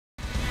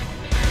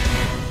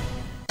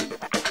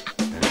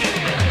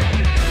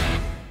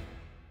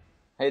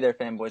Hey there,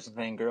 fanboys and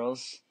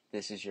fangirls.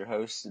 This is your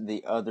host,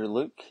 the other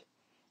Luke,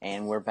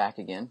 and we're back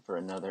again for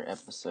another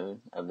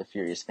episode of the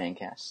Furious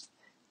Fancast.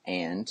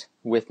 And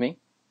with me,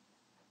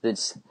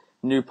 this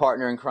new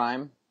partner in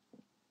crime,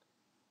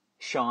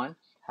 Sean.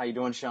 How you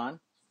doing, Sean?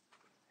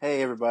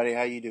 Hey everybody,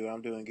 how you doing?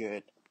 I'm doing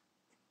good.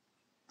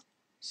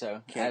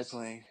 So, Can't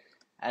complain.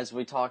 as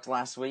we talked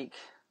last week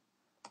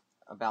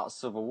about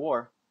Civil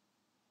War,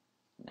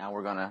 now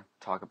we're gonna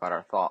talk about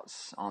our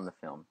thoughts on the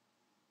film.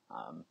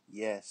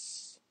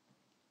 Yes.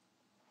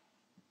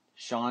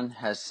 Sean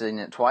has seen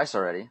it twice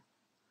already,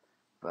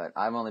 but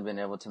I've only been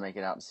able to make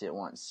it out and see it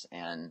once,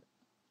 and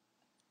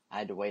I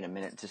had to wait a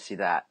minute to see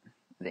that.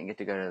 I didn't get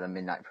to go to the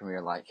midnight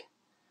premiere like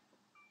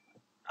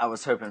I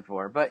was hoping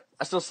for, but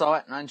I still saw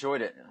it and I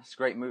enjoyed it. It's a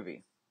great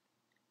movie.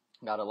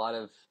 Got a lot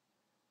of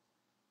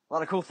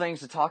cool things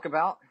to talk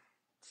about,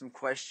 some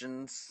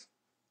questions,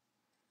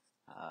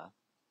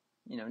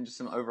 and just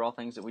some overall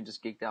things that we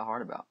just geeked out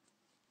hard about.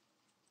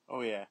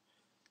 Oh yeah.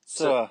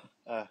 So,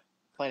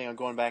 planning on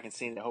going back and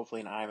seeing it hopefully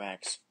in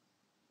IMAX.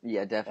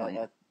 Yeah,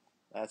 definitely.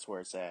 That's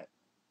where it's at.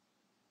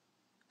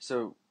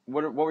 So,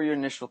 what were your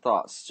initial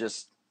thoughts,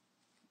 just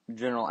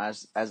general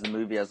as the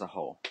movie as a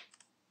whole?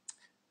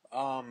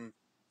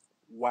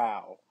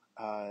 Wow.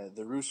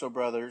 The Russo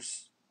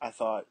brothers, I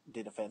thought,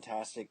 did a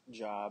fantastic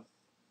job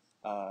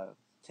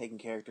taking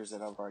characters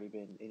that have already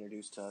been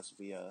introduced to us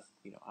via,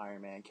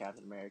 Iron Man,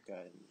 Captain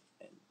America,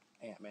 and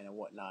Ant-Man and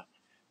whatnot.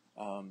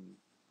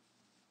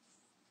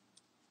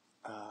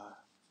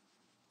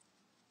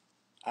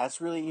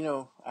 That's really,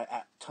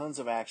 tons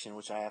of action,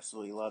 which I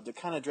absolutely loved. It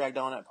kind of dragged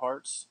on at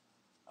parts.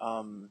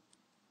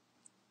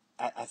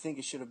 I think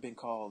it should have been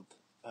called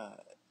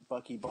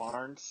Bucky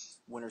Barnes,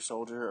 Winter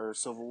Soldier, or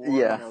Civil War.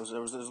 Yeah.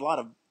 There was a lot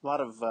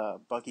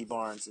of Bucky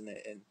Barnes in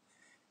it,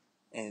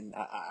 and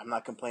I'm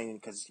not complaining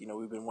because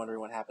we've been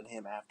wondering what happened to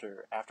him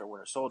after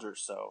Winter Soldier.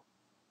 So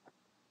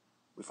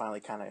we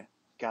finally kind of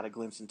got a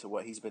glimpse into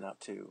what he's been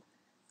up to,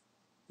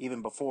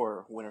 even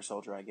before Winter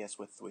Soldier, I guess,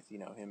 with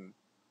him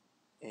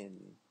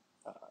in.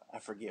 I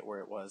forget where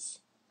it was.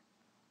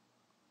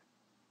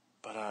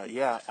 But,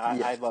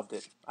 I loved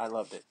it. I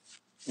loved it.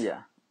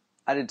 Yeah,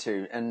 I did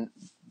too. And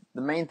the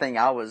main thing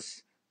I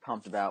was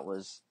pumped about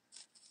was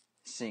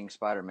seeing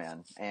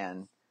Spider-Man.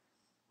 And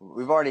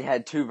we've already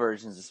had two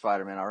versions of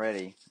Spider-Man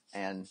already.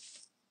 And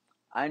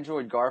I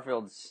enjoyed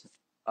Garfield's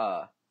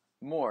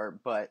more,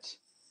 but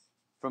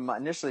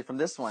initially from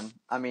this one,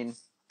 I mean,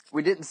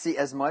 we didn't see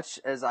as much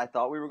as I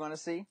thought we were going to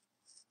see,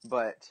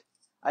 but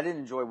I did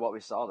enjoy what we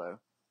saw, though.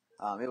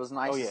 It was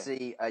nice to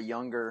see a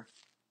younger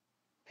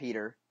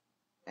Peter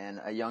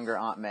and a younger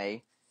Aunt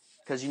May,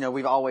 because,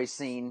 we've always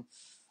seen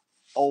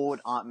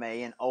old Aunt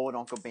May and old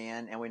Uncle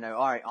Ben, and we know,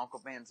 all right, Uncle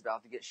Ben's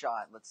about to get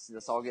shot.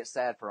 Let's all get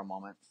sad for a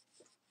moment.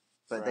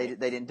 But Right.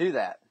 they didn't do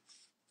that.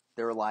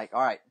 They were like, all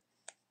right,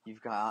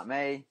 you've got Aunt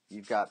May,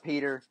 you've got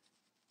Peter,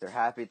 they're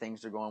happy,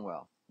 things are going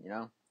well,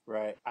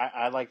 Right.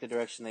 I like the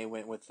direction they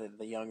went with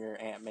the younger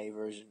Aunt May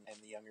version and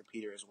the younger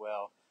Peter as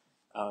well.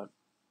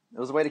 It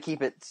was a way to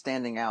keep it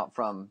standing out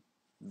from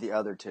the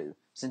other two.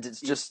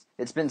 Since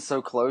it's been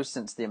so close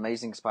since The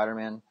Amazing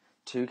Spider-Man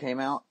 2 came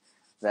out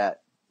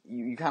that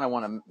you kind of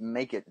want to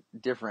make it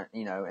different,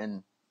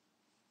 in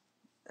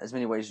as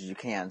many ways as you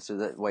can, so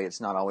that way it's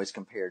not always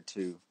compared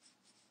to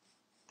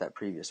that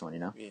previous one,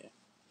 Yeah.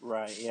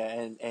 Right. Yeah.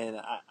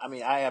 And I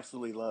mean, I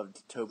absolutely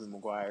loved Tobey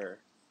Maguire.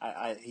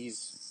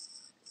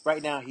 He's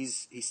right now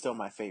he's still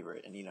my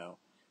favorite, and I'm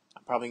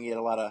probably gonna get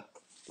a lot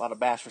of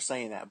bash for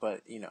saying that,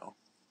 but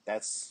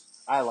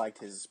I liked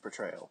his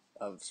portrayal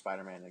of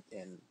Spider-Man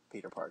and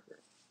Peter Parker.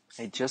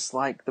 Hey, just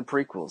like the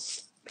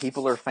prequels,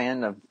 people are a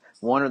fan of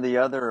one or the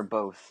other or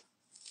both.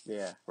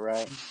 Yeah.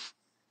 Right.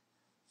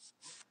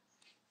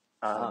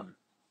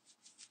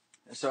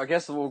 So I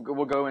guess we'll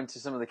go into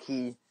some of the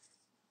key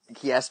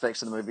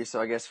aspects of the movie.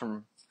 So I guess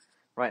from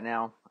right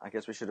now, I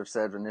guess we should have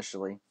said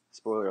initially,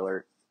 spoiler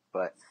alert.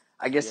 But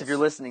I guess if you're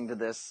listening to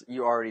this,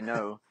 you already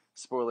know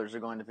spoilers are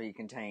going to be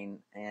contained.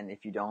 And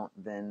if you don't,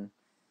 then,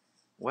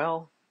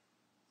 well,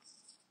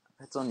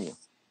 that's on you.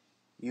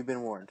 You've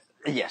been warned.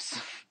 Yes.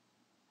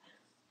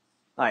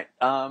 All right.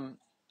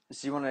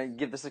 So you want to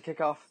give this a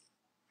kickoff?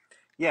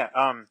 Yeah.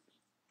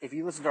 If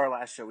you listen to our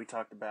last show, we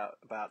talked about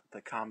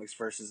the comics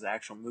versus the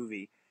actual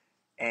movie,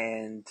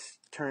 and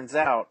turns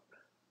out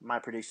my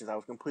predictions, I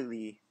was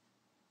completely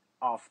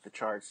off the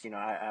charts.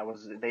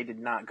 They did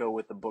not go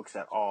with the books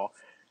at all.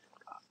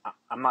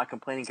 I'm not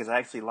complaining because I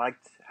actually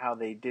liked how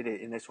they did it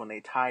in this one.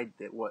 They tied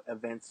what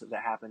events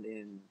that happened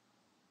in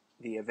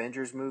the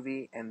Avengers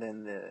movie and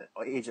then the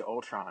Age of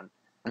Ultron.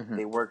 Mm-hmm.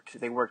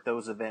 They worked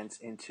those events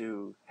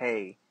into,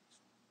 hey,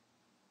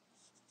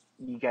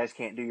 you guys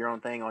can't do your own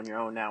thing on your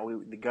own now.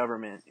 The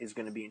government is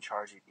going to be in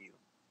charge of you.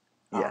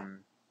 Yeah.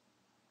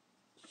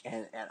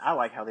 And I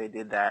like how they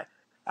did that.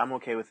 I'm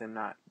okay with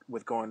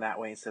going that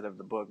way instead of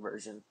the book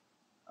version.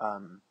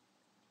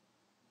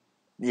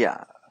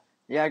 Yeah,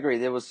 I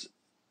agree. It was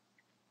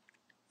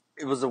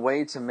a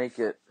way to make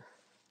it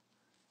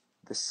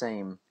the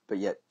same, but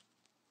yet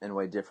in a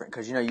way different.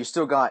 Because you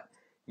still got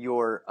we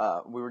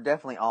were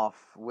definitely off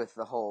with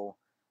the whole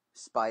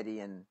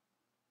Spidey and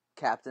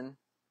Captain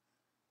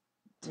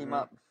team Mm-hmm.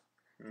 up,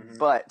 Mm-hmm.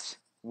 but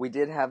we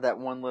did have that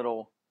one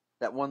little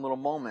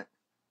moment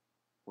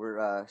where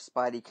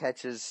Spidey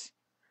catches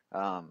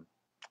um,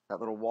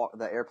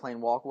 the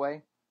airplane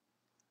walkway,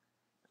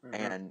 Mm-hmm.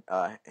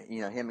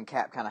 and him and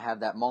Cap kind of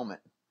have that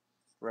moment.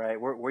 Right.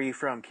 Where you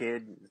from,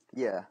 kid?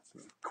 Yeah,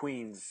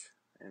 Queens.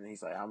 And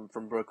he's like, I'm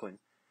from Brooklyn.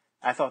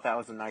 I thought that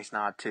was a nice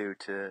nod too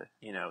to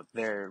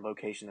their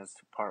location as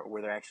the part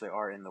where they actually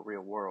are in the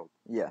real world.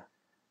 yeah.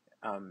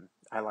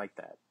 I like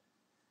that.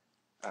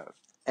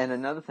 And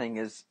another thing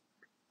is,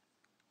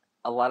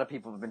 a lot of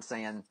people have been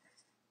saying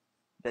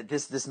that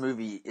this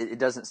movie it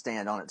doesn't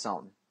stand on its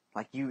own.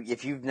 Like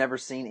if you've never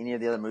seen any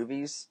of the other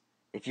movies,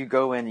 if you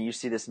go in and you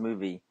see this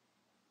movie,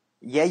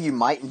 yeah, you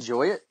might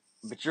enjoy it,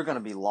 but you're going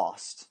to be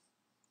lost.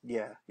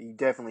 Yeah, you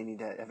definitely need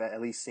to have at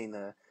least seen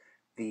the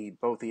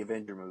both the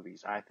Avenger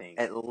movies. I think.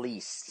 At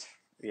least.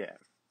 Yeah.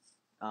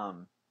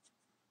 Um,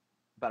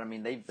 but I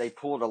mean, they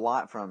pulled a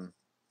lot from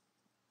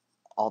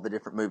all the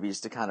different movies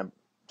to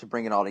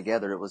bring it all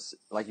together. It was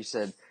like you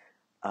said,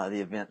 the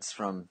events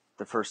from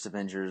the first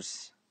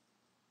Avengers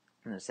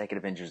and the second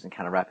Avengers, and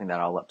kind of wrapping that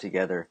all up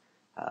together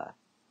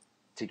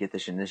to get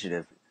this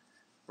initiative.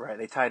 Right.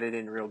 They tied it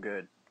in real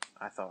good.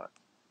 I thought.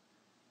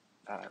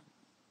 Uh,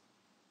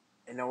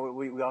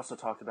 we also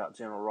talked about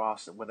General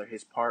Ross, whether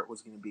his part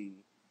was going to be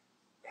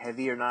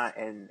heavy or not,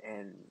 and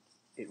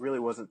it really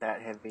wasn't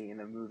that heavy in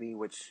the movie,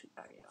 which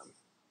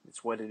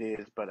it's what it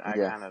is. But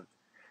Yeah,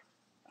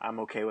 I'm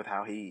okay with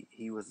how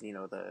he was,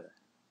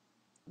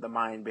 the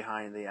mind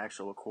behind the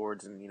actual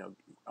Accords and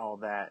all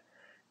that.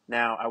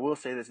 Now I will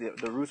say this: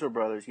 the Russo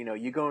brothers,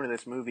 you go into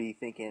this movie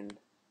thinking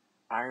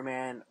Iron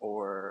Man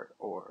or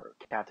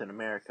Captain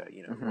America.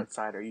 hmm What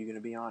side are you going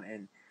to be on?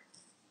 And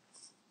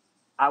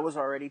I was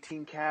already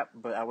Team Cap,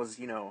 but I was,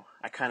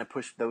 I kind of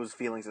pushed those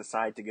feelings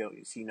aside to go,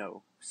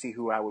 see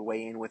who I would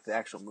weigh in with the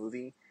actual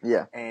movie.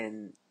 yeah,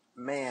 And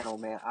man, oh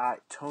man,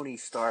 Tony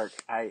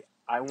Stark, I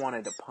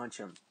wanted to punch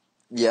him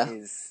in yeah.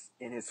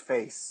 his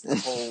face the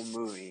whole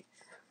movie,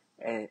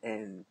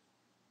 and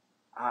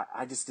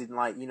I just didn't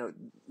like,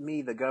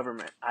 me, the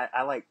government.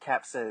 I like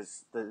Cap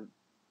says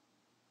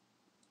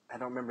I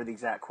don't remember the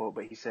exact quote,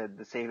 but he said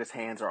the safest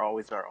hands are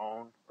always our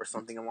own, or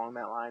something along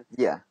that line.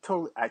 Yeah,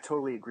 I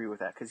totally agree with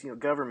that because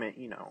government,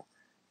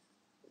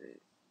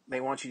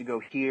 they want you to go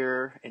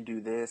here and do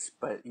this,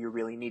 but you're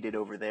really needed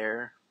over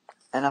there.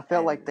 and I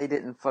felt like And they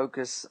didn't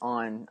focus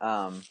on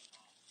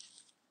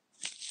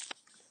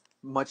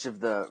much of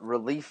the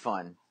relief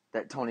fund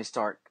that Tony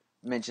Stark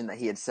mentioned that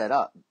he had set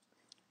up.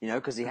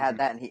 Because he had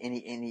mm-hmm. that, and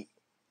he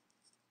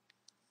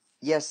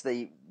yes,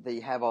 they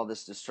have all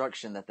this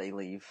destruction that they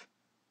leave,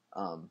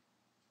 um,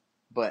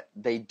 but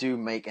they do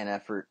make an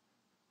effort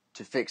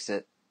to fix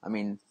it. I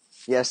mean,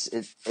 yes,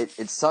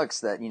 it sucks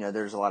that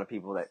there's a lot of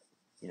people that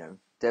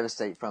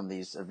devastate from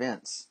these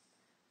events,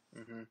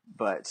 Mm-hmm.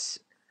 but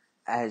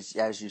as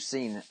you've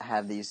seen,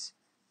 have these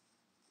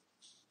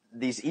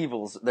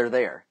evils. They're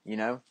there,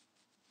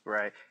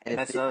 Right, and and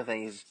that's another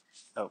thing is.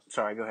 Oh,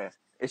 sorry. Go ahead.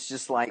 it's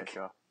just I cut like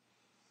you off.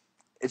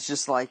 it's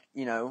just like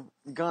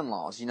gun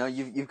laws.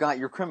 You've got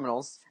your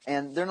criminals,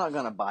 and they're not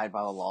going to abide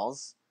by the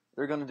laws.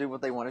 They're going to do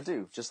what they want to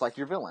do, just like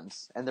your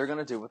villains, and they're going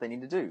to do what they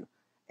need to do.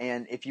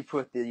 And if you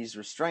put these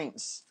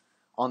restraints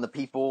on the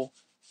people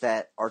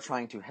that are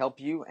trying to help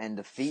you and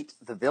defeat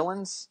the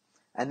villains,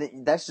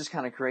 and that's just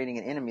kind of creating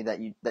an enemy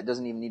that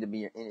doesn't even need to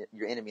be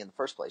your enemy in the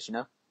first place.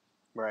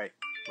 Right,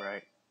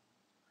 right.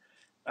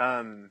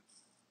 Um,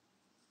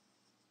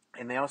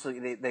 and they also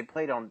they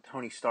played on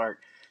Tony Stark.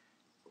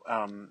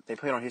 They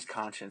played on his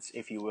conscience,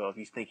 if you will, if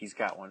you think he's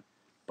got one.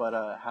 But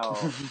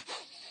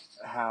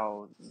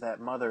how that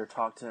mother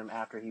talked to him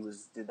after he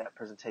did that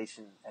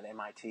presentation at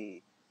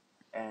MIT,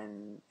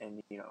 and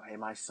hey,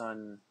 my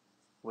son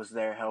was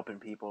there helping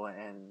people,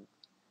 and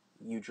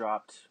you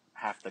dropped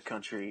half the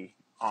country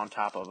on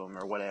top of him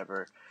or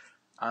whatever.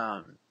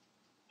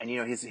 And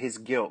his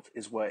guilt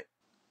is what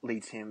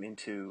leads him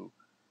into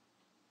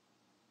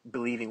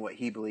believing what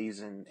he believes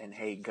in, and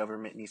hey,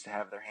 government needs to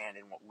have their hand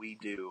in what we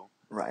do.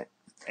 Right.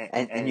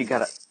 And, And you and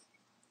gotta.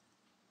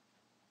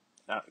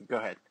 go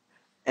ahead.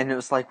 And it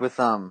was like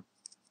within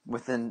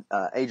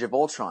Age of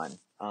Ultron,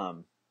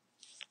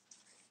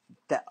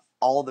 that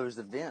all those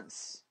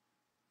events,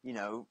 you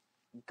know,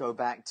 go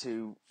back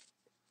to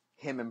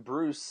him and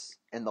Bruce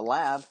in the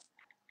lab,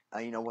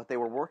 what they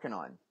were working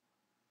on.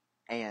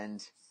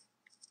 And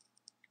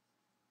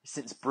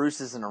since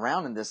Bruce isn't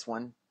around in this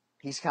one,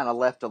 he's kind of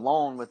left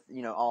alone with,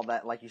 all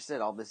that, like you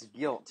said, all this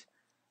guilt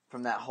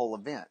from that whole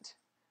event.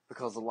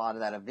 Because a lot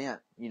of that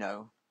event,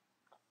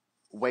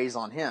 weighs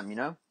on him.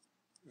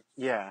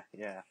 Yeah,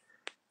 yeah.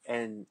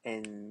 And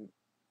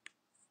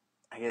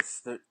I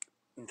guess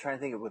I'm trying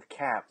to think of with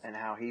Cap and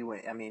how he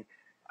went. I mean,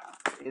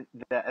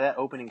 that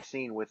opening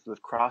scene with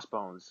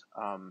Crossbones,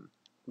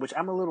 which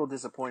I'm a little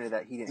disappointed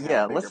that he didn't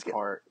have a Yeah, bigger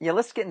part.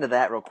 let's get into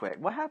that real quick.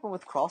 What happened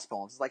with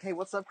Crossbones? It's like, hey,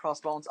 what's up,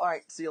 Crossbones? All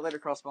right, see you later,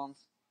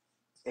 Crossbones.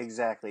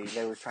 Exactly,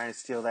 they were trying to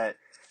steal that.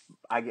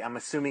 I'm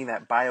assuming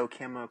that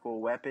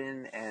biochemical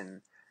weapon,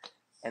 and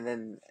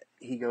then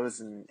he goes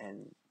and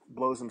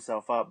blows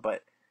himself up.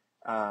 But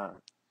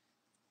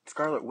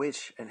Scarlet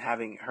Witch and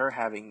having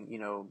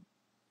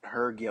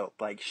her guilt,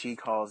 like she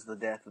caused the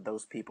death of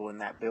those people in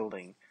that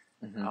building.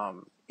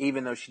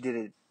 Even though she did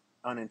it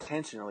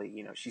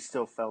unintentionally, she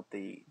still felt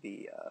the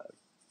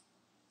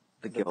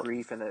guilt.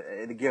 grief and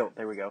the guilt.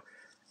 There we go.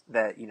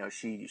 That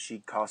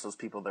she cost those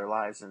people their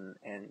lives,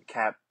 and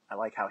Cap. I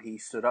like how he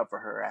stood up for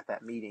her at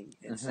that meeting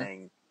and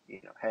saying,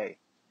 hey,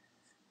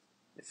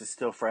 this is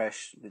still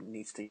fresh. It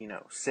needs to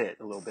sit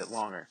a little bit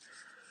longer.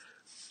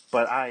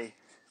 But I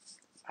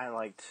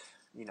liked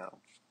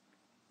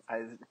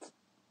I.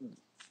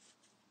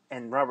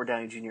 And Robert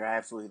Downey Jr., I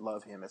absolutely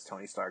love him as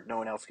Tony Stark. No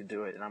one else could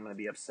do it, and I'm going to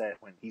be upset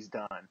when he's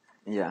done.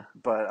 Yeah.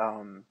 But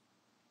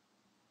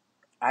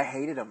I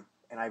hated him,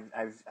 and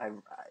I've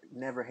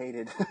never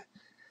hated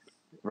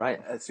right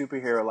a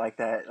superhero like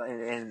that.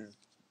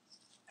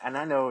 And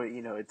I know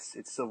it's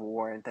Civil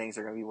War and things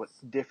are going to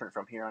be different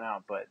from here on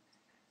out, but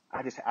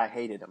I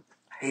hated him.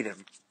 I hated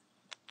him.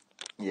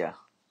 Yeah.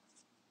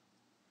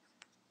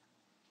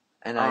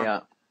 And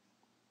I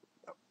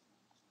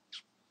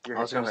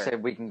was going to say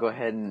we can go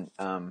ahead and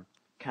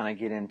kind of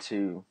get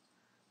into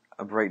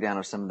a breakdown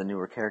of some of the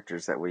newer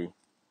characters that we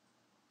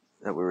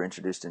were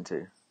introduced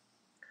into.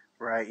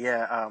 Right.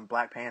 Yeah.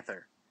 Black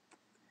Panther.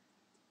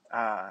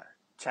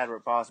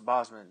 Chadwick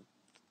Boseman,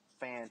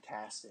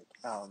 fantastic.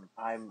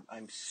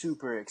 I'm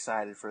super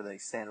excited for the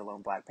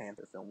standalone Black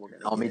Panther film we're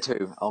gonna get.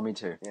 Me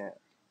too.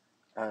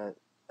 Yeah.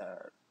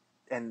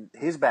 And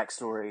his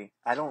backstory,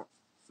 I don't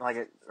like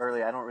it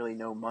earlier. I don't really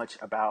know much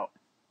about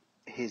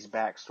his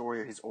backstory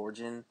or his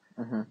origin,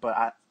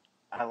 but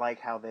I like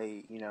how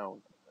they,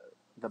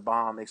 the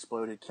bomb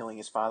exploded, killing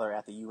his father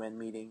at the UN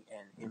meeting,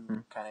 and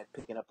him kind of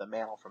picking up the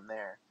mantle from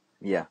there.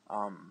 Yeah.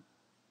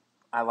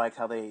 I liked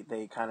how they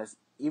kind of,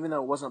 even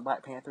though it wasn't a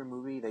Black Panther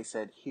movie, they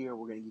said, here,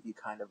 we're going to give you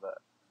kind of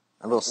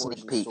a little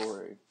sneak peek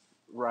story.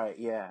 Right,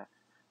 yeah.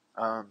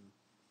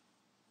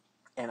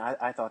 And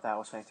I thought that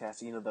was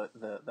fantastic.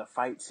 The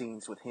fight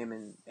scenes with him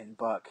and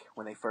Buck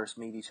when they first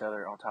meet each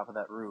other on top of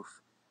that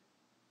roof.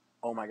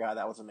 Oh my God,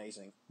 that was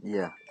amazing.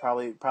 Yeah.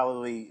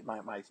 Probably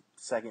my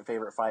second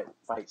favorite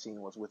fight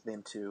scene was with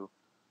them two,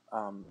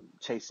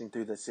 chasing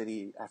through the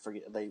city. I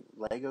forget,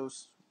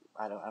 Legos?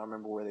 I don't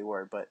remember where they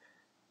were, but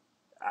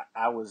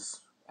I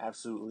was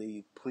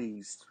absolutely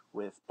pleased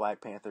with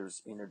Black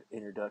Panther's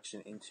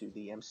introduction into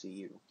the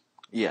MCU.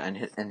 Yeah,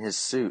 and his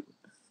suit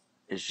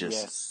is just...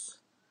 Yes.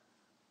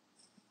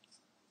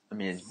 I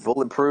mean, it's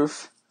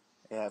bulletproof.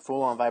 Yeah,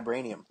 full on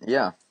vibranium.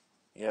 Yeah.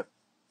 Yep.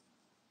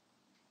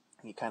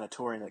 He kind of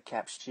tore into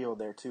Cap's shield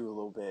there too a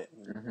little bit.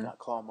 And got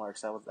claw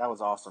marks. That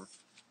was awesome.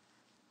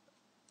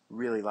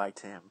 Really liked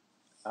him.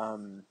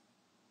 And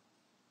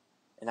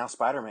now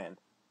Spider-Man.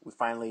 We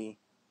finally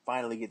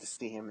get to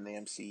see him in the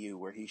MCU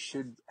where he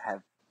should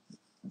have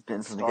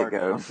been from the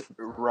get-go.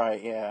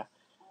 Right, yeah.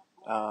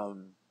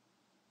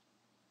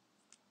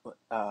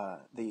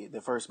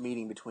 The first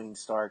meeting between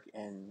Stark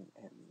and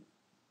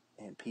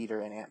Peter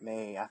and Aunt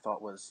May, I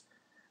thought was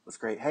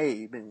great. Hey,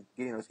 you've been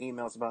getting those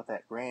emails about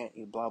that grant,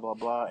 you blah blah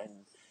blah,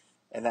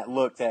 and that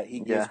look that he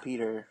gives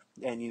Peter,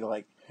 and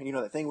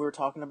that thing we were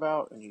talking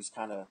about, and he's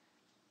kind of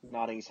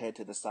nodding his head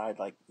to the side,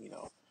 like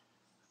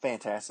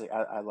fantastic.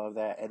 I love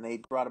that. And they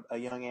brought up a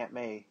young Aunt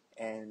May,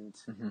 and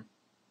if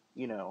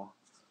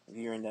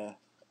you're into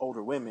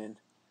older women,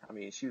 I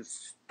mean, she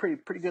was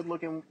pretty good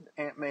looking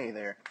Aunt May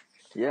there.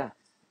 Yeah.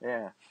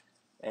 Yeah.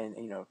 And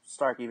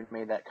Stark even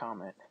made that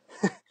comment.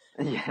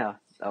 Yeah,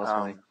 that was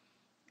funny.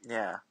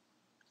 Yeah.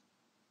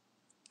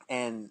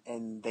 And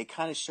they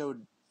kind of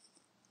showed,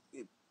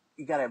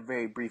 you got a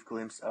very brief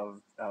glimpse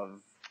of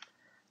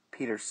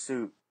Peter's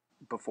suit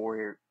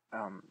before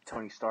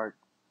Tony Stark,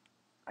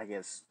 I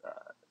guess,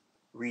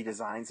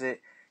 redesigns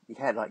it. He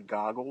had like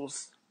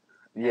goggles,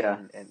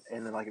 and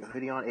then like a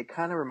hoodie on. It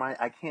kind of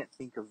I can't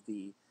think of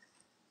the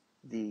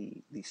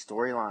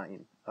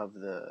storyline of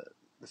the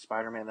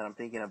Spider-Man that I'm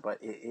thinking of, but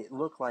it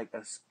looked like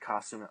a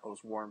costume that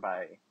was worn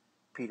by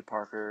Peter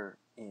Parker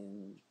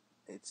in.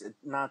 It's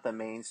not the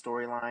main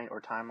storyline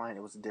or timeline.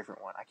 It was a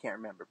different one. I can't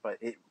remember, but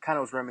it kind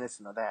of was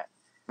reminiscent of that.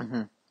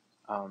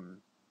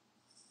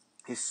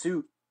 His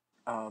suit,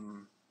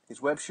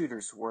 his web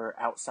shooters were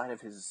outside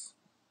of his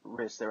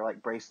wrist. They were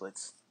like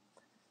bracelets.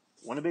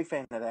 Wasn't a big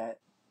fan of that.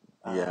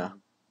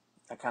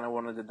 I kind of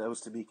wanted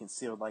those to be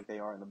concealed like they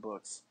are in the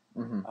books.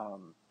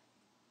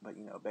 But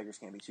beggars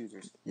can't be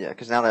choosers. Yeah,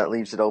 because now that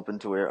leaves it open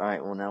to where, all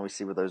right, well, now we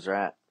see where those are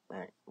at. All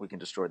right, we can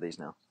destroy these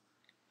now.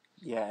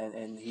 Yeah,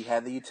 and he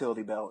had the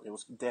utility belt. It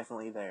was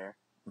definitely there.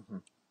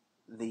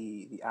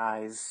 The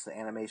eyes, the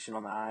animation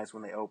on the eyes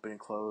when they open and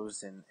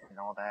close, and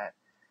all that.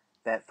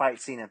 That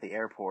fight scene at the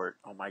airport.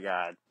 Oh my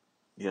God.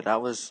 Yeah,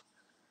 that was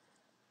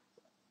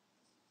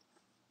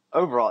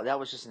overall.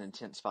 That was just an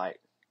intense fight.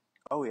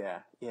 Oh yeah.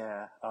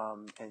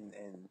 And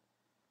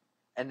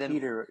then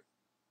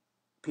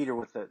Peter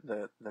with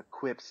the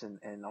quips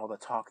and all the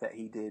talk that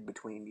he did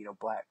between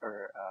Black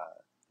or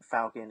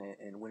Falcon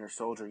and Winter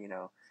Soldier.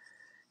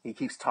 he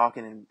keeps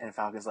talking, and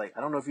Falcon's like,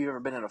 I don't know if you've ever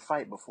been in a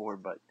fight before,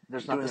 but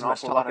There's you're not doing this an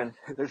much awful lot of.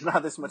 talking. There's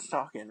not this much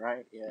talking,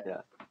 right? Yeah.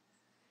 Yeah,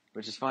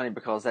 which is funny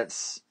because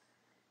that's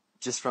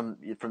just from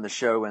the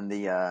show and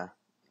the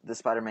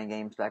Spider-Man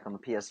games back on the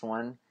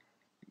PS1.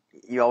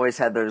 You always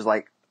had those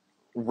like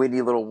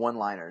witty little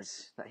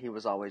one-liners that he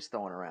was always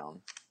throwing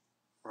around.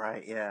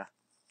 Right. Yeah.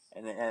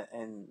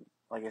 And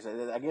like I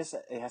said, I guess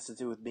it has to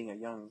do with being a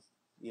young,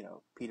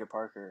 Peter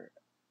Parker,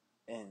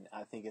 and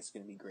I think it's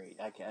going to be great.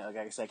 Like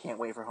I said, I can't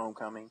wait for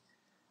Homecoming.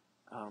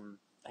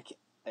 I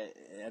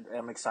can't,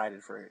 I'm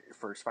excited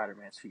for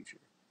Spider-Man's future.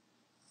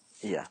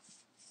 Yeah,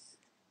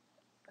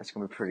 that's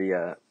gonna be pretty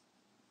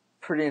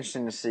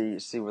interesting to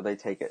see where they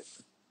take it.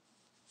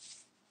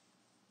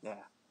 Yeah,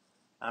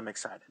 I'm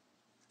excited.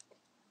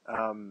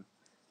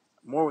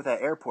 More with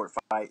that airport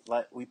fight,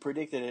 like we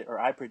predicted it, or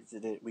I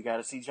predicted it. We got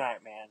to see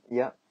Giant Man.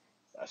 Yeah,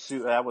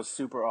 That was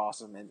super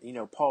awesome,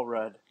 and Paul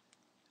Rudd,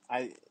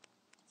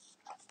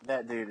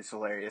 that dude is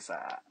hilarious.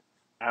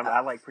 I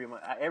like pretty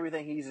much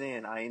everything he's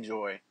in. I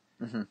enjoy.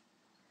 mm-hmm.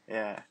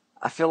 Yeah,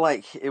 I feel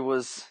like it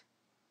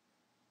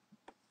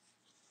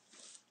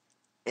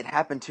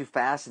happened too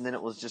fast and then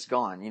it was just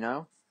gone,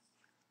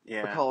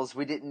 yeah, because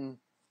we didn't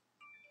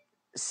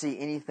see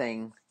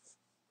anything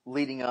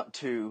leading up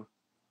to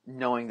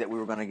knowing that we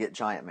were going to get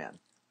Giant Man.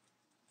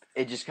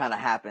 It just kind of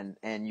happened,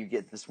 and you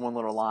get this one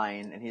little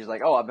line, and he's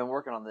like, "Oh, I've been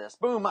working on this.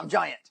 Boom, I'm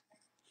giant."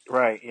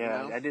 right.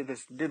 Yeah, I did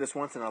this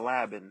once in a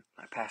lab, and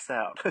I passed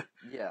out.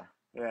 Yeah.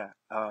 Yeah.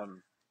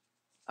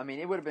 I mean,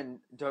 it would have been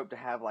dope to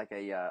have like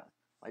a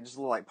like just a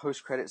little like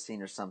post credit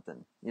scene or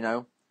something,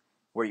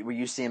 where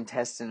you see him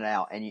testing it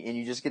out, and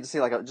you just get to see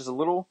like just a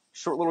little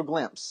short little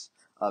glimpse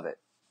of it.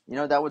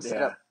 That would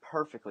set up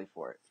perfectly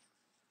for it.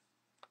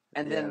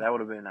 And yeah, then that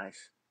would have been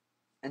nice.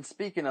 And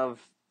speaking of,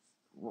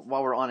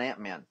 while we're on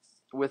Ant-Man,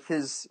 with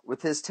his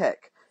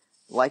tech,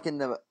 like in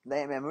the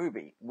Ant-Man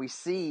movie, we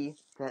see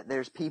that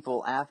there's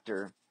people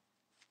after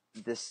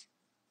this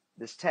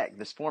tech,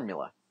 this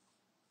formula.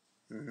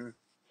 Mm-hmm.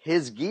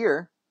 His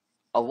gear,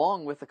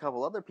 along with a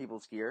couple other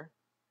people's gear,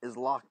 is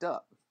locked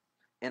up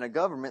in a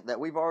government that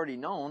we've already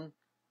known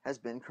has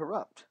been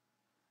corrupt.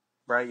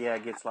 Right, yeah,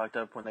 it gets locked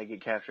up when they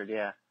get captured,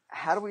 yeah.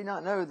 How do we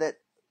not know that,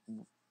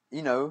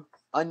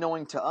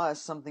 unknowing to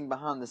us, something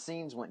behind the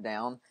scenes went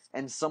down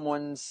and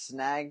someone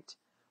snagged,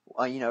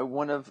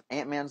 one of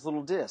Ant-Man's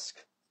little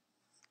discs?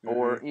 Mm-hmm.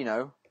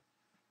 Or,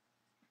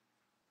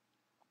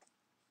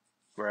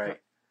 Right.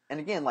 And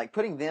again, like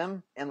putting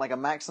them in like a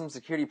maximum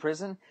security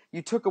prison,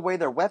 you took away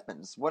their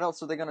weapons. What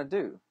else are they going to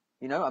do?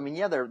 I mean,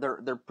 yeah,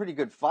 they're pretty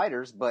good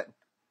fighters, but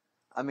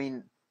I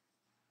mean,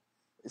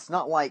 it's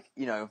not like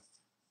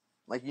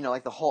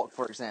like the Hulk,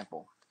 for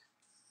example,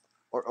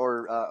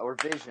 or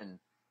Vision.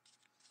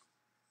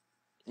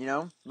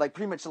 Like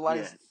pretty much a lot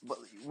of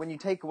when you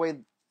take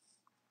away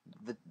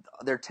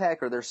their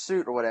tech or their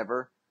suit or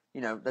whatever,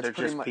 that's they're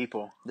pretty just much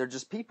people. They're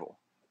just people.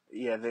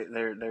 Yeah,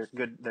 they're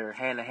good. They're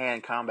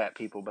hand-to-hand combat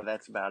people, but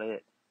that's about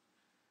it.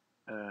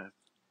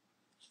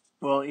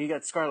 Well, you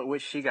got Scarlet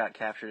Witch. She got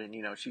captured,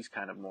 and she's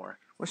kind of more.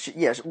 Well,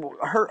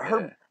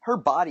 her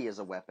body is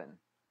a weapon.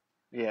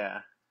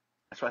 Yeah,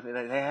 that's why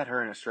they had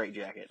her in a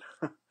straitjacket.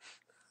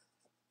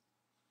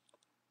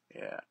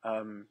 Yeah.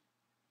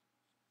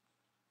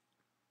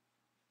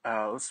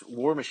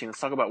 War Machine. Let's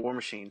talk about War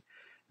Machine.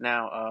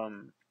 Now,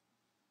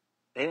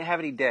 they didn't have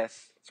any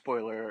deaths.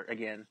 Spoiler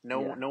again. No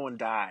one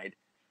died.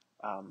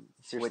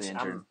 Seriously which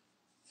injured.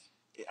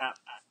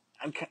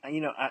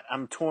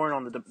 I'm torn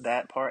on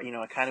that part.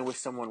 I kind of wish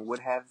someone would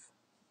have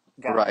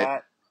got Right.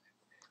 that,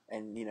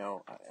 and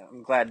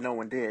I'm glad no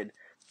one did.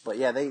 But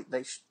yeah,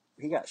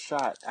 he got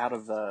shot out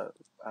of the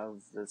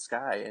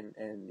sky, and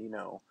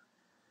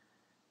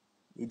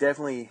he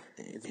definitely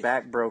his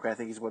back broke. I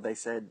think is what they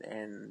said,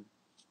 and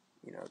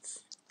it's.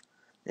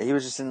 Yeah, he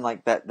was just in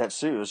like that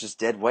suit. It was just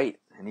dead weight,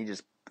 and he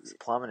just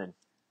plummeted.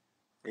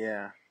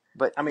 Yeah,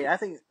 but I mean, I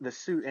think the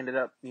suit ended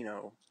up,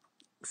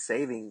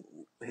 saving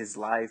his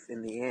life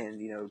in the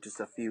end. Just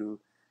a few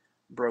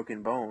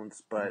broken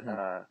bones, but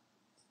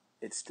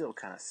it still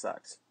kind of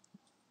sucks.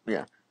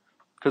 Yeah,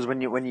 because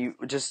when you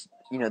just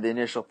the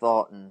initial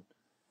thought, and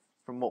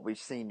from what we've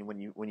seen, when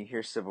you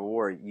hear Civil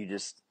War, you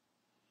just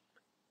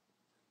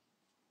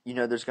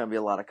there's going to be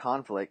a lot of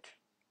conflict,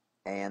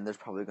 and there's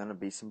probably going to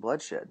be some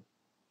bloodshed.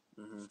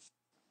 Mm-hmm.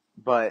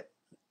 But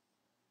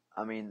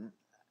I mean,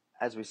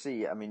 as we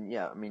see,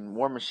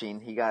 War Machine,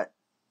 he got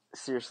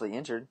seriously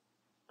injured,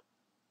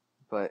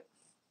 but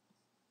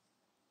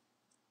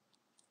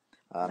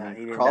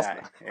he didn't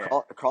die. Yeah.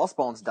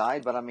 Crossbones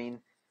died, but I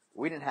mean,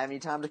 we didn't have any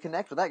time to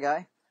connect with that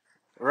guy.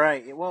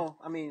 Right. Well,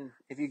 I mean,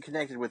 if you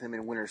connected with him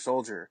in Winter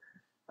Soldier,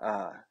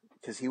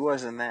 because he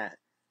wasn't that,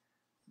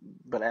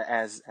 but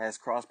as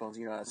Crossbones,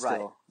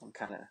 still I'm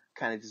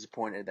kind of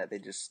disappointed that they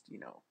just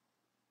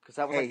because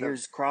that was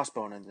here's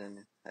Crossbone, and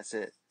then that's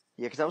it.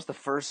 Yeah, because that was the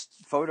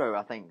first photo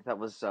I think that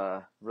was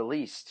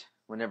released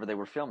whenever they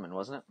were filming,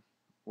 wasn't it?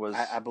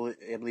 I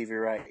believe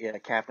you're right. Yeah,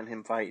 Cap and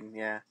him fighting.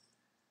 Yeah,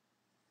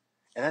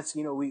 and that's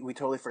we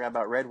totally forgot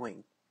about Red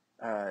Wing.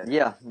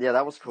 Yeah,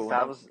 that was cool.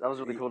 That was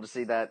really cool to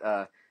see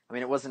that I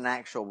mean, it wasn't an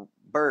actual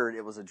bird;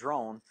 it was a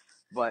drone.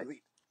 But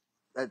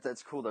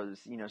that's cool though.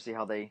 See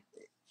how they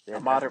a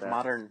adapted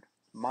that.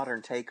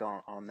 modern take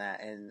on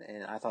that, and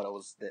I thought it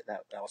was that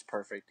was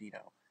perfect. Yeah,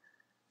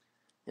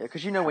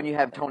 because when you How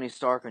have they Tony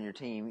Stark on your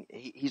team,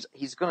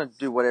 he's going to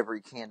do whatever he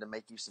can to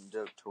make you some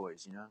dope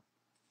toys.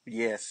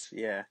 yes,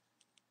 yeah.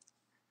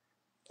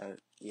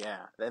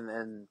 Yeah, and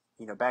then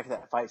back to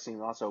that fight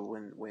scene also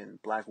when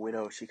Black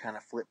Widow, she kind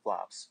of flip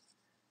flops.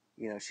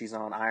 She's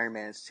on Iron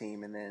Man's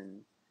team, and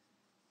then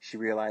she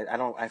realized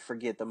I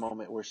forget the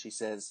moment where she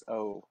says,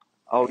 "Oh,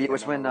 Oh, yeah, it hey, I'm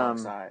was on the when wrong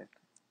side."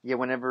 yeah,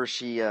 whenever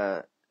she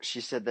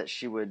said that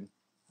she would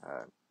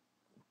uh,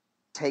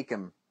 take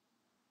him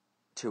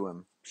to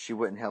him, she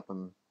wouldn't help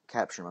him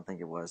capture him. I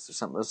think it was or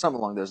something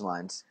along those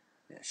lines.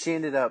 Yeah, she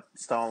ended up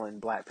stalling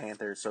Black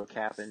Panther so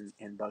Cap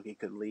and Bucky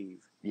could leave.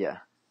 Yeah,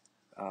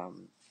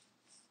 Um,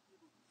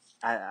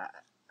 I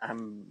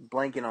I'm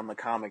blanking on the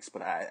comics,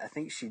 but I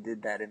think she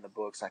did that in the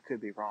books. I could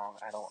be wrong.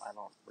 I don't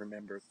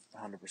remember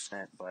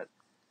 100%, but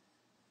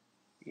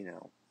you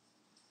know,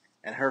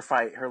 and her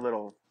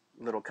little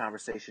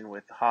conversation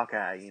with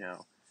Hawkeye.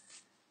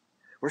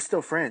 We're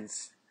still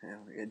friends.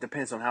 It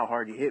depends on how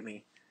hard you hit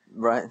me.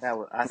 right. I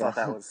thought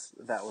Yeah,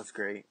 that was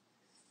great.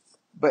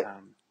 but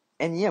Um,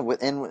 and yeah,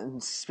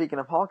 and speaking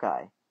of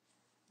Hawkeye,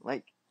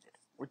 like,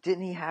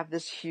 didn't he have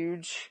this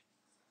huge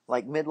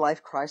like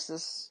midlife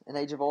crisis in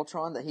Age of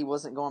Ultron that he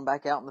wasn't going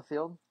back out in the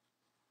field?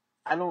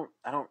 I don't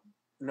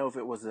know if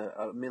it was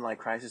a midlife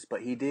crisis,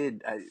 but he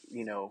did,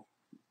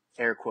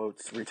 air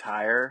quotes,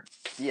 retire.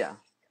 Yeah,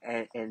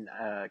 And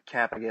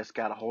Cap, I guess,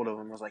 got a hold of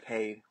him and was like,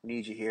 "Hey, we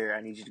need you here.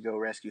 I need you to go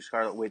rescue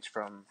Scarlet Witch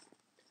from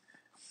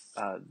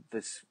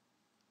this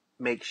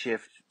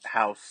makeshift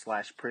house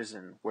slash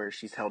prison where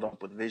she's held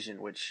up with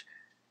Vision." Which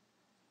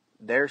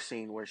their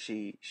scene where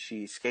she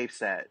escapes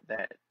that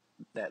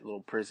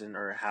little prison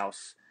or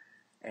house,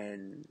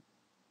 and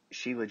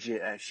she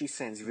legit she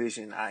sends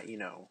Vision,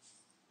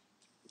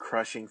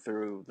 crushing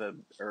through the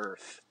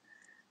earth,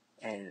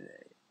 and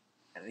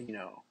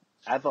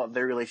I thought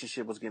their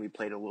relationship was going to be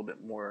played a little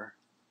bit more,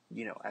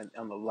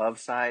 on the love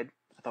side.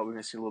 I thought we were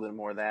going to see a little bit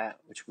more of that,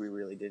 which we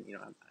really didn't.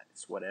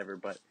 It's whatever.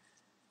 But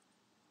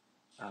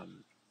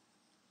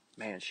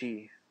man,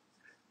 she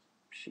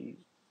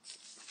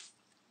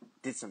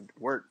did some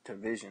work to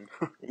Vision.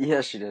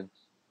 yeah, she did.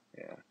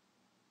 Yeah.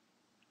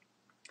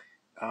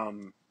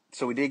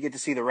 So we did get to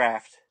see the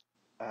raft.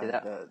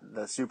 Yeah,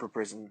 The super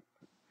prison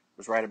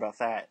was right about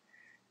that.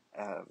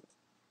 yes,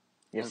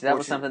 that was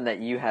Unfortunate. something that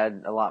you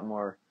had a lot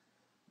more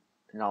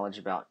knowledge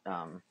about.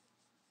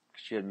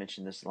 'Cause you had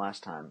mentioned this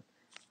last time.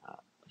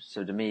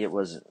 So to me,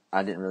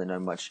 I didn't really know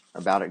much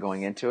about it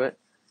going into it.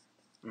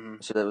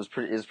 Mm-hmm. So that was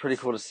pretty. It was pretty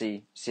cool to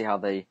see how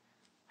they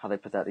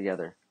put that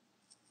together.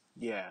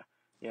 Yeah,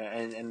 yeah,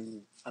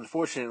 and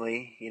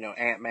unfortunately,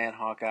 Ant-Man,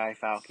 Hawkeye,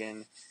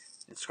 Falcon,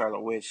 and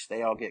Scarlet Witch,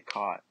 they all get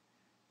caught,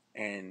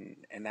 and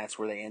that's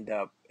where they end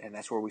up, and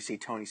that's where we see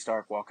Tony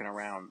Stark walking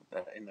around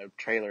in the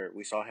trailer.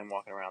 We saw him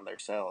walking around their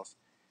cells.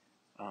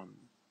 Um,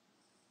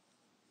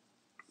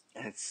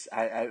 it's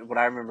what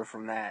I remember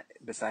from that,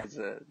 besides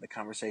the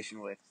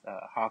conversation with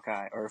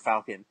Hawkeye or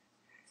Falcon,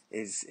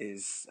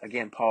 is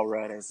again Paul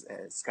Rudd as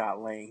Scott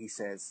Lang. He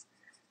says,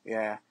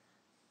 "Yeah,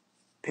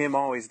 Pym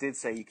always did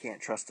say you can't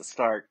trust a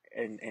Stark,"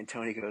 and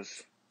Tony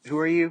goes, "Who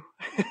are you?"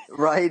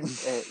 Right.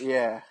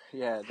 Yeah,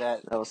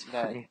 that That was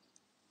that funny.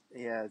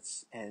 yeah,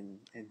 it's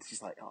and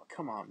she's like, "Oh,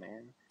 come on,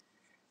 man."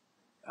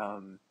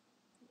 Um,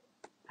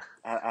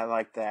 I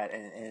like that,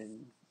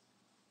 and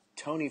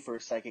Tony for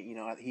a second,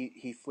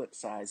 he flipped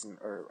sides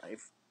or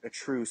a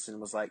truce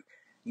and was like,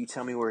 "You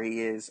tell me where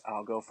he is,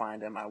 I'll go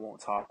find him. I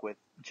won't talk with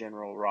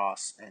General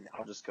Ross, and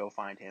I'll just go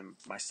find him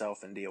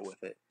myself and deal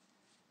with it."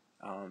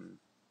 Um,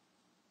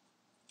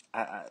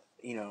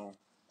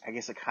 I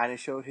guess it kind of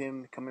showed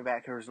him coming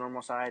back to his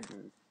normal side,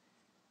 and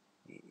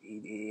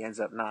he ends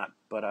up not.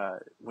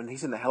 But when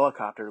he's in the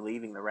helicopter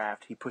leaving the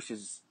raft, he puts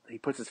his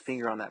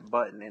finger on that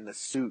button, and the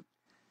suit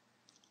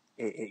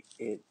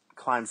it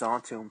climbs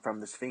onto him from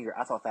this finger.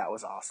 I thought that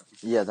was awesome.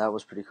 Yeah, that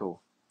was pretty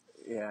cool.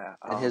 Yeah.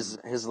 And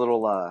his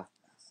little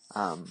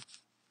um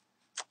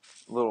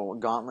little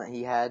gauntlet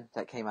he had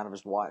that came out of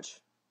his watch.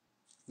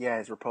 Yeah,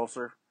 his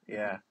repulsor. Mm-hmm.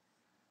 Yeah,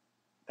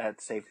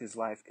 that saved his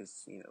life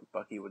because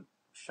Bucky would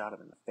shot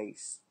him in the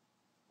face.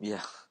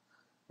 Yeah.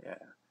 Yeah.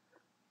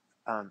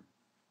 Um.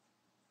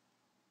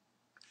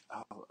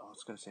 Oh, I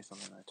was going to say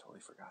something and I totally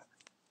forgot.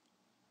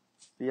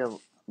 Yeah.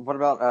 What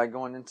about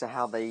going into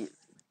how they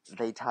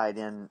tied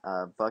in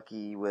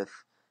Bucky with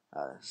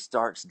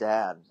Stark's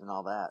dad and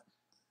all that?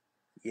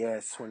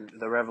 Yes, when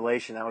the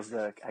revelation, that was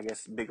I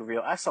guess big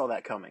reveal. I saw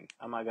that coming.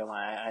 I'm not gonna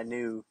lie. I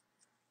knew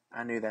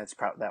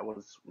that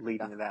was Yeah.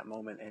 leading to that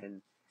moment,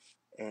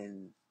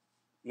 and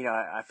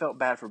I felt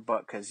bad for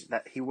Buck because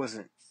that he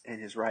wasn't in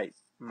his right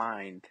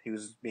mind. He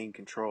was being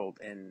controlled,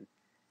 and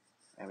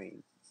I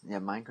mean, Yeah,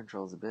 mind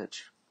control's a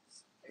bitch.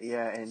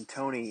 yeah. And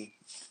Tony,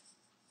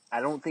 I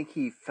don't think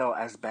he felt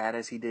as bad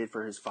as he did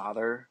for his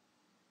father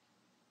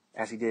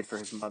as he did for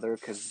his mother,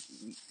 because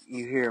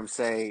you hear him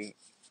say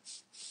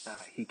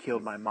he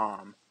killed my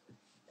mom,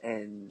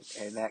 and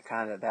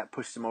that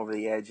pushed him over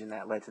the edge, and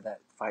that led to that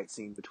fight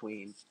scene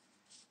between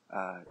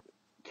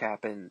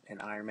Cap and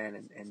Iron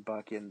Man and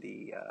Buck in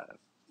the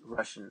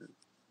Russian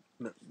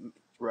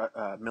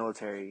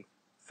military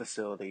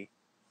facility,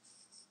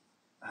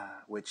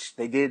 which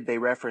they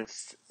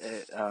referenced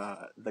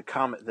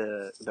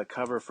the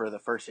cover for the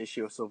first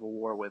issue of Civil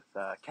War with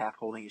Cap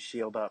holding his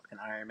shield up and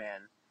Iron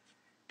Man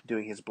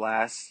doing his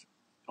blast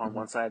on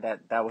one side.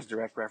 That was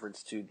direct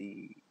reference to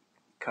the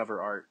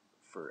cover art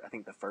for, I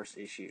think, the first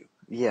issue.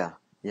 Yeah,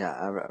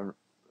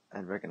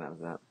 I'd recognize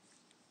that.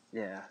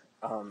 Yeah.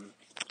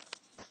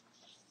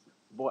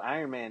 Boy,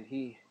 Iron Man,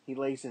 he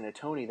lays into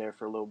Tony there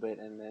for a little bit,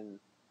 and then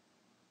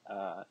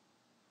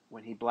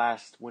when he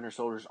blasts Winter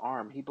Soldier's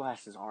arm, he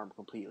blasts his arm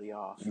completely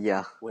off.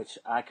 Yeah. Which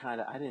I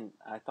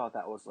thought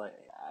that was like,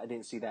 I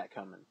didn't see that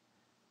coming.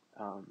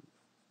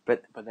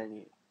 But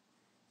then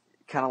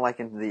kind of like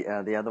in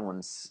the other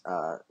ones,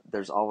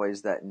 there's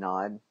always that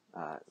nod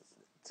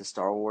to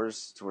Star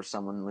Wars, to where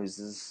someone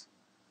loses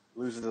a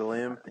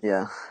limb.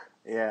 Yeah.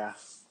 Yeah.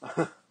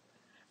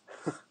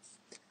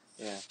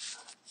 Yeah.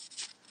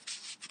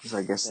 So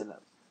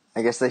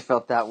I guess they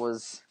felt that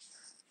was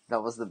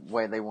the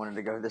way they wanted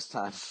to go this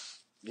time.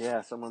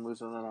 Yeah, someone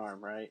losing an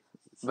arm, right?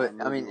 But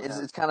I mean,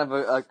 it's kind of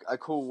a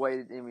cool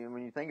way. I mean,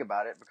 when you think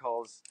about it,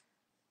 because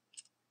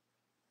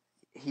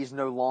he's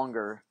no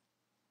longer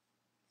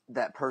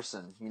that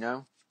person, you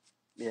know.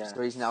 Yeah.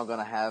 So he's now going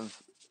to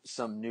have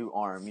some new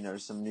arm, you know,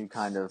 some new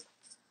kind of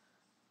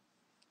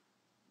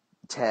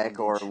tech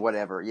or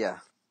whatever. Yeah.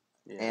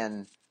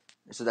 And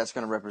so that's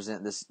going to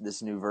represent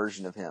this new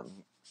version of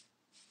him.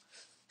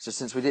 So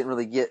since we didn't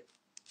really get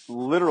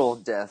literal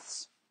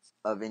deaths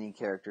of any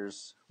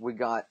characters, we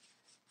got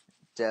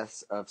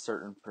deaths of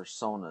certain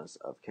personas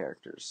of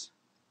characters.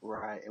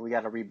 Right, and we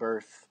got a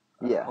rebirth.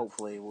 Yeah.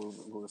 Hopefully,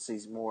 we'll see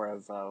more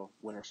of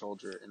Winter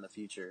Soldier in the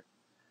future.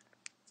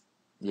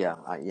 Yeah,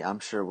 I'm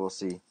sure we'll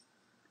see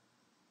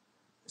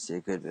a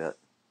good bit.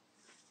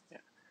 Yeah.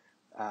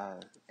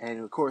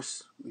 And of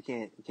course, we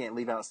can't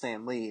leave out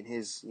Stan Lee and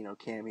his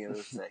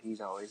cameos that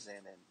he's always in,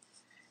 and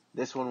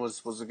this one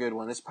was a good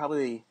one. It's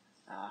probably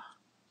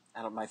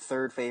my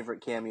third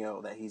favorite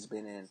cameo that he's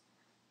been in.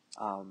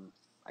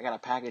 I got a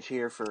package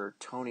here for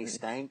Tony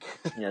Stank.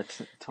 Yeah,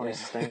 Tony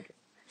Stank.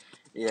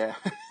 Yeah,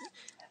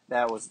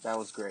 that was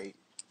great.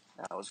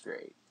 That was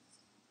great.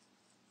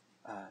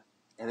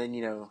 And then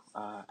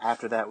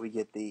after that we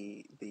get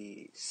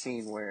the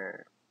scene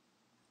where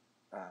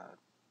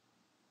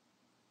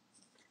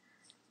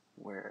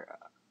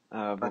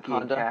Bucky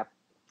and Cap.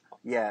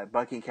 Yeah,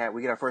 Bucky and Cap.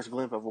 We get our first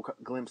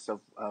glimpse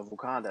of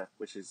Wakanda,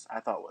 which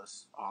I thought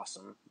was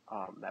awesome.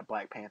 That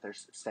Black Panther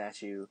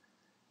statue,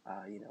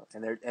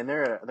 and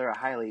they're a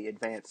highly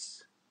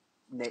advanced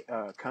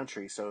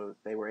country, so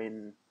they were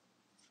in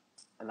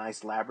a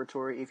nice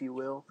laboratory, if you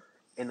will,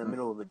 in the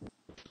middle of the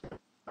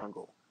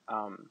jungle,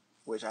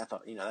 which I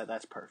thought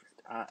that's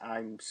perfect.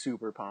 I'm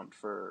super pumped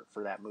for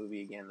that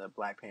movie again, the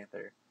Black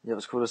Panther. Yeah, it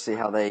was cool to see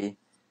how they,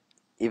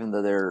 even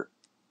though they're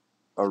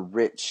a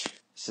rich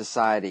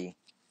society,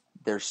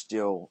 they're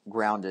still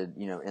grounded,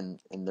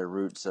 in their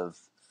roots of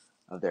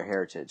their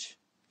heritage.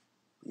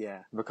 Yeah,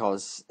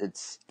 because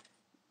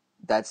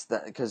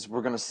because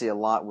we're going to see a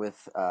lot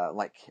with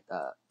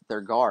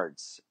their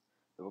guards,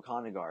 the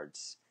Wakanda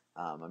guards.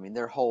 I mean,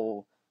 their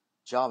whole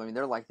job. I mean,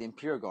 they're like the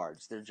Imperial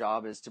Guards. Their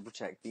job is to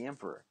protect the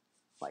Emperor.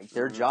 Like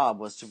their job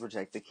was to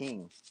protect the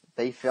king.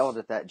 They failed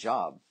at that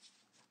job.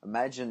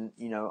 Imagine,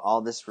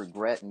 all this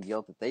regret and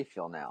guilt that they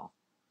feel now.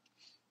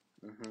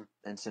 Mm-hmm.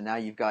 And so now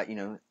you've got,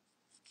 now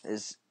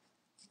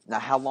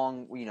how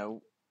long,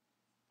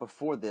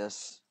 before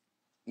this,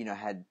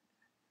 had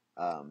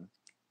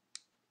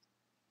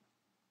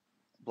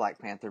Black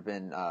Panther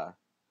been,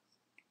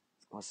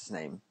 what's his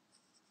name?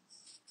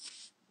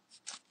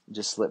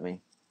 Just slipped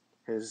me.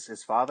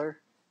 His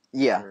father?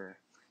 Yeah.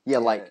 Yeah,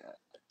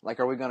 like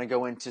are we going to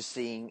go into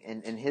seeing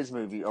in his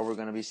movie, or we're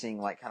going to be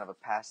seeing like kind of a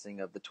passing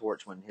of the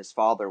torch when his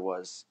father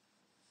was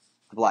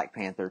the Black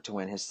Panther to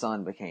when his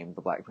son became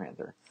the Black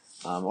Panther?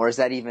 Or is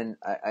that even,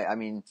 I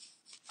mean,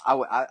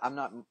 I'm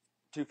not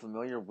too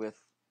familiar with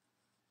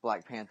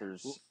Black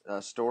Panther's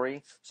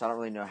story, so I don't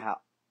really know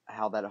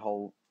how that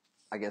whole,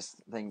 I guess,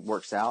 thing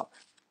works out.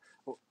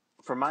 Well,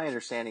 from my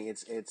understanding,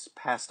 it's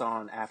passed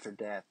on after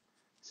death.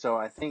 So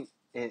I think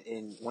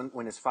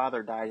when his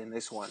father died in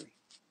this one,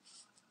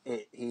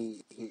 it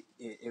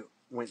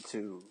went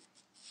to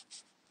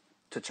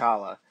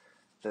T'Challa,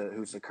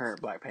 who's the current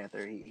Black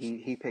Panther.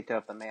 He picked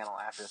up the mantle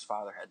after his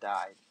father had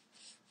died.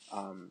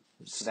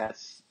 So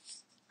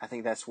I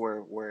think that's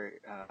where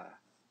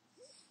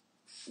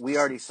we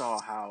already saw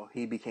how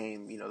he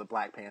became, the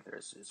Black Panther.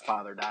 His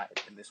father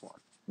died in this one.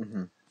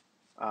 Mm-hmm.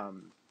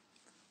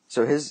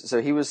 So his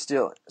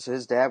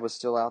dad was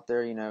still out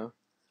there,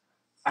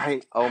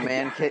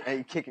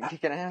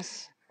 kicking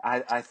ass.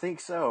 I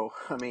think so.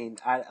 I mean,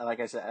 like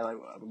I said, I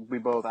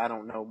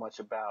don't know much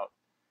about,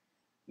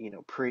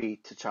 pre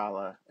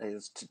T'Challa.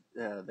 Is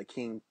the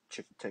king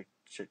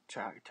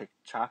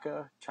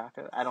T'Chaka?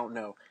 I don't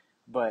know,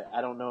 but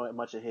I don't know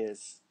much of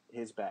his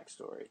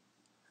backstory.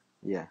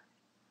 Yeah.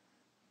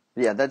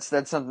 Yeah, that's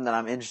something that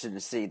I'm interested to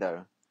see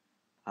though.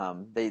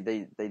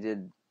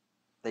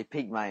 They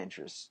piqued my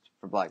interest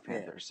for Black Yeah.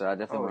 Panther, so I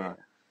definitely Oh want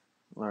yeah.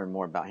 to learn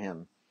more about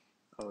him.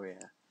 Oh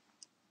yeah.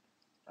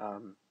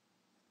 Um,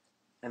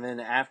 and then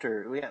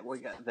after we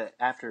got the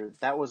after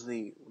that was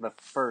the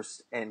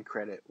first end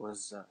credit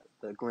was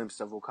the glimpse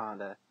of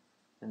Wakanda.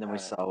 And then we Uh,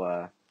 saw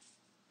yeah,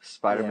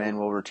 Spider-Man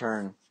Will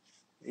Return.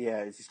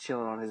 yeah, he's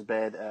chilling on his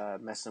bed,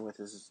 messing with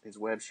his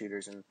web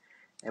shooters, and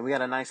we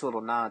got a nice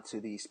little nod to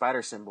the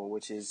spider symbol,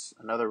 which is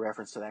another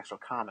reference to the actual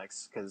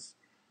comics, because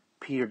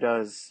Peter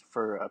does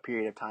for a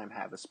period of time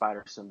have a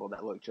spider symbol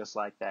that looked just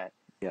like that.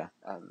 Yeah.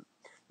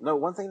 No,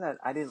 one thing that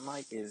I didn't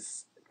like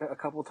is a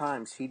couple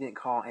times he didn't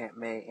call Aunt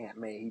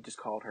May. He just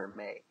called her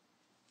May,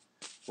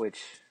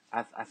 which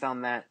I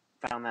found that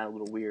a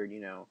little weird, you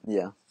know.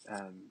 Yeah.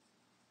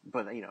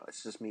 But you know,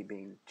 it's just me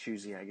being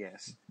choosy, I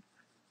guess.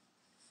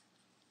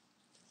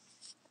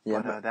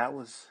 Yeah. But that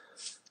was.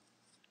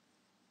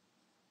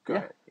 Go Yeah.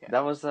 ahead. Yeah.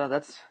 That was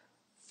that's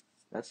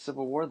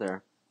Civil War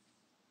there.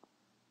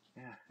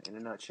 Yeah. In a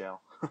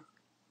nutshell.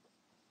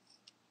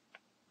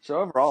 So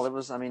overall, it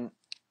was. I mean,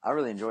 I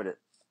really enjoyed it.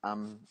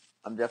 I'm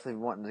definitely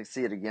wanting to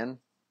see it again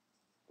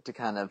to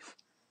kind of,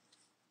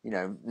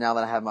 now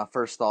that I have my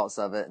first thoughts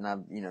of it and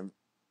I've,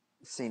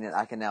 seen it,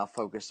 I can now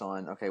focus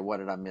on, okay, what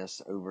did I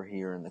miss over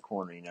here in the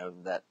corner,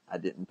 that I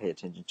didn't pay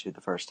attention to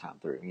the first time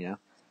through.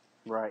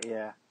 Right.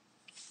 Yeah.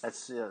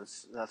 That's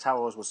how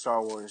it was with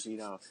Star Wars. You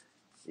know,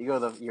 you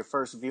go your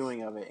first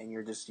viewing of it,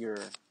 and Just you're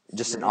in in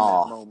that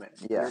awe. moment.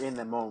 Yeah. You're in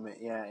the moment.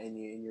 Yeah,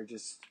 and you're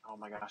just, oh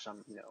my gosh,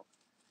 I'm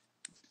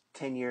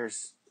 10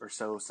 years or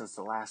so since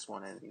the last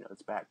one, and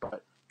it's back.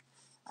 But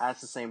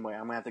that's the same way.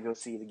 I'm gonna have to go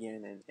see it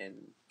again, and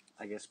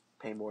I guess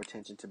pay more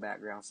attention to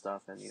background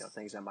stuff and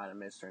things I might have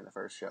missed during the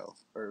first show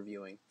or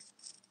viewing.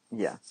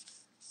 Yeah.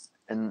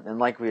 And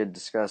like we had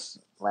discussed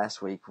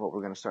last week, what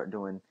we're going to start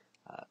doing,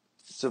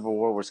 Civil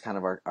War was kind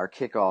of our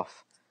kickoff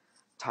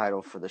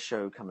title for the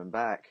show coming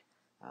back.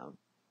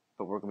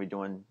 But we're going to be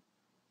doing,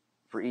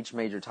 for each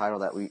major title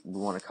that we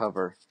want to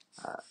cover,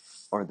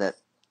 or that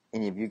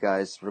any of you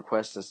guys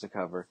request us to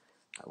cover,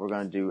 we're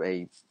going to do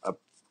a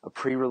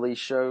pre-release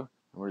show.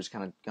 And we're just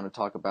kind of going to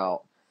talk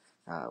about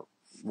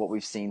what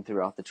we've seen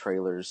throughout the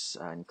trailers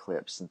and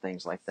clips and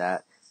things like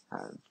that.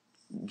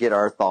 Get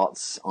our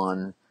thoughts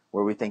on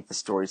where we think the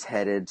story's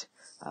headed.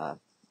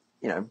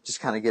 Just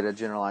kind of get a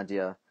general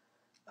idea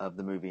of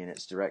the movie and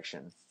its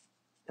direction.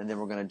 And then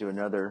we're going to do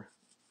another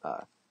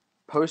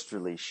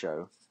post-release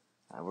show.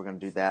 We're going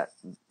to do that.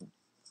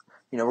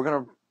 We're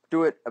going to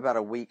do it about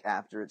a week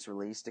after it's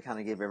released to kind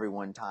of give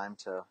everyone time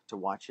to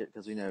watch it,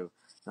 because we know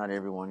not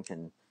everyone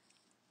can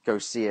go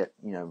see it,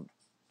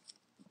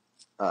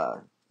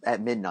 at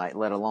midnight,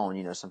 let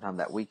alone, sometime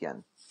that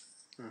weekend.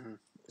 Mm-hmm.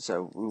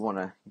 So we want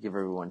to give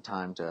everyone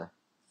time to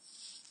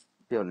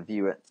be able to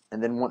view it.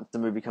 And then once the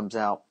movie comes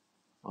out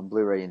on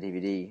Blu-ray and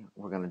DVD,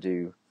 we're going to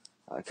do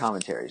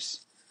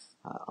commentaries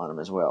on them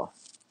as well.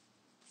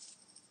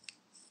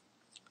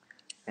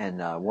 And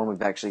one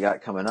we've actually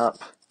got coming up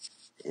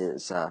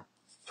is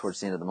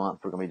towards the end of the month.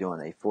 We're going to be doing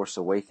a Force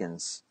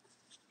Awakens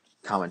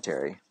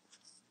commentary.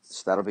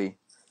 So that'll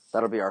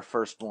be our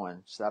first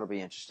one. So that'll be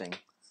interesting.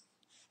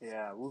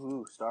 Yeah,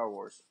 woohoo, Star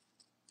Wars.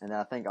 And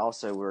I think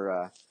also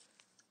we're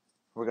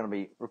going to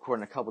be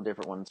recording a couple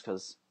different ones,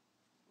 because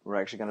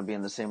we're actually going to be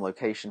in the same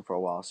location for a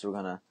while. So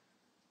we're going to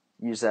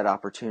use that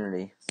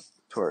opportunity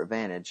to our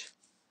advantage.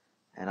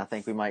 And I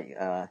think we might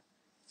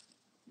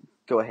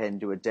go ahead and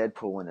do a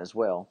Deadpool one as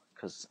well,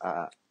 because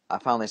I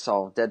finally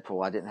saw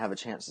Deadpool. I didn't have a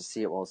chance to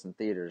see it while it was in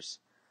theaters.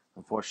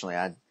 Unfortunately,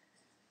 I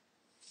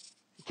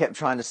kept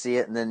trying to see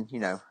it, and then,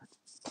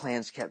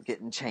 plans kept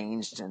getting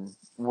changed, and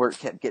work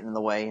kept getting in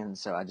the way, and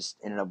so I just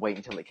ended up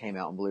waiting until it came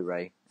out on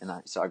Blu-ray, and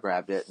so I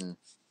grabbed it and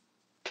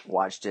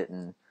watched it,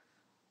 and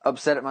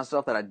upset at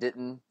myself that I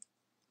didn't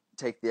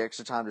take the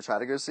extra time to try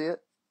to go see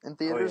it in Oh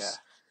yeah, theaters.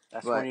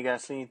 that's But when you gotta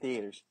see in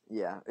theaters.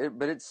 yeah,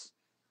 but it's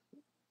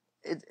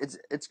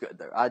good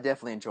though. I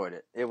definitely enjoyed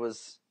it. It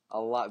was a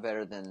lot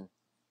better than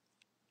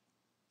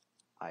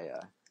I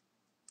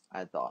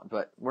thought,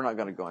 but we're not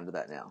going to go into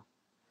that now.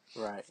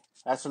 Right,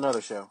 that's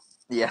another show.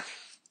 Yeah.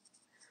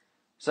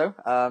 So,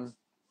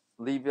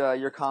 leave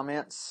your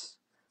comments,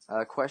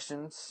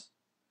 questions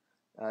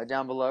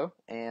down below,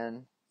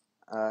 and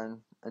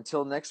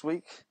until next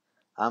week,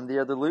 I'm the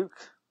other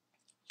Luke,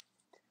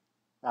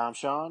 I'm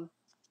Sean.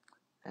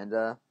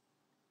 and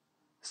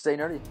stay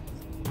nerdy.